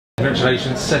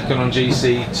Congratulations, second on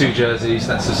GC, 2 jerseys.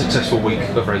 That's a successful week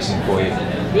of racing for you.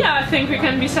 Yeah, I think we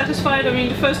can be satisfied. I mean,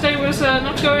 the first day was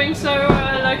not going so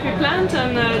like we planned,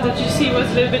 and the GC was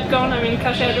a little bit gone. I mean,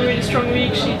 Kasia had a really strong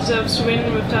week. She deserves to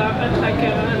win with attack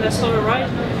and that's all right.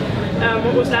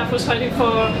 What was left was fighting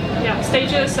for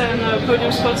stages and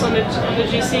podium spots on the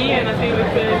GC, and I think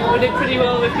we did pretty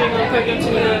well with being on podiums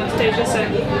in the stages,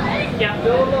 and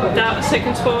that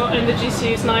second spot in the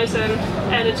GC is nice, and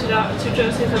added to that 2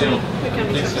 jerseys, I think we can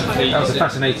be satisfied. That was a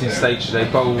fascinating stage today.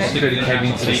 Boels clearly came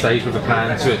into the stage with a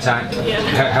plan to attack,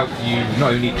 help you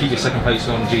not only keep your second place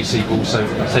on GC but also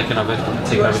take another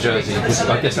jersey.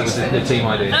 I guess that was the team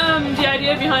idea. The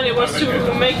idea behind it was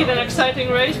to make it an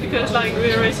exciting race, because like we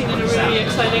were racing in a really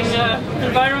exciting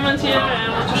environment here,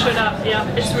 and I want to show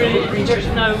that it's really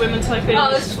women's cycling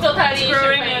is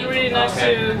growing and really nice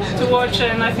to watch,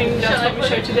 and I think that's what we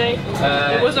showed today.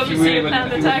 It was obviously a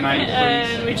planned attack,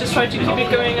 and we just tried to keep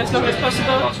it going as long as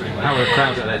possible. How were the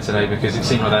crowds out there today? Because it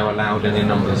seemed like they were loud in their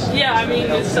numbers. Yeah, I mean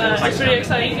it's really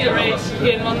exciting to race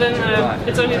here in London.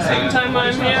 It's only the second time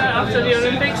I'm here after the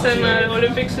Olympics, and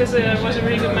Olympics was a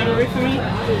really good memory for me.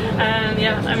 And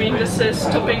I mean this is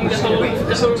topping the whole week.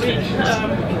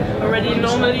 Already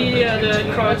normally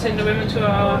the crowds in the women tour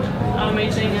are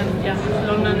amazing, and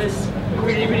London is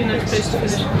really nice place to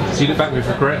finish. Do you look back with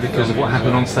regret because of what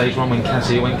happened on stage 1 when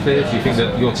Kasia went clear? Do you think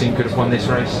that your team could have won this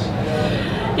race?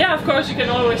 Yeah, of course you can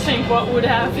always think what would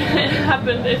have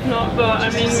happened if not, but I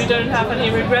mean we don't have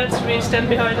any regrets. We stand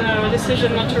behind our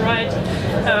decision not to ride.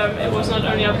 It was not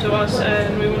only up to us,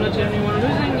 and we were not the only one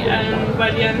losing, and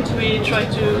by the end we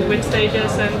tried to win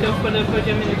stages and go for the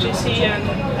podium in the GC, and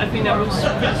I think that was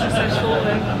pretty successful,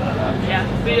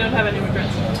 and we don't have any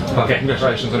regrets. Okay,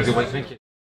 congratulations on a good week, thank you.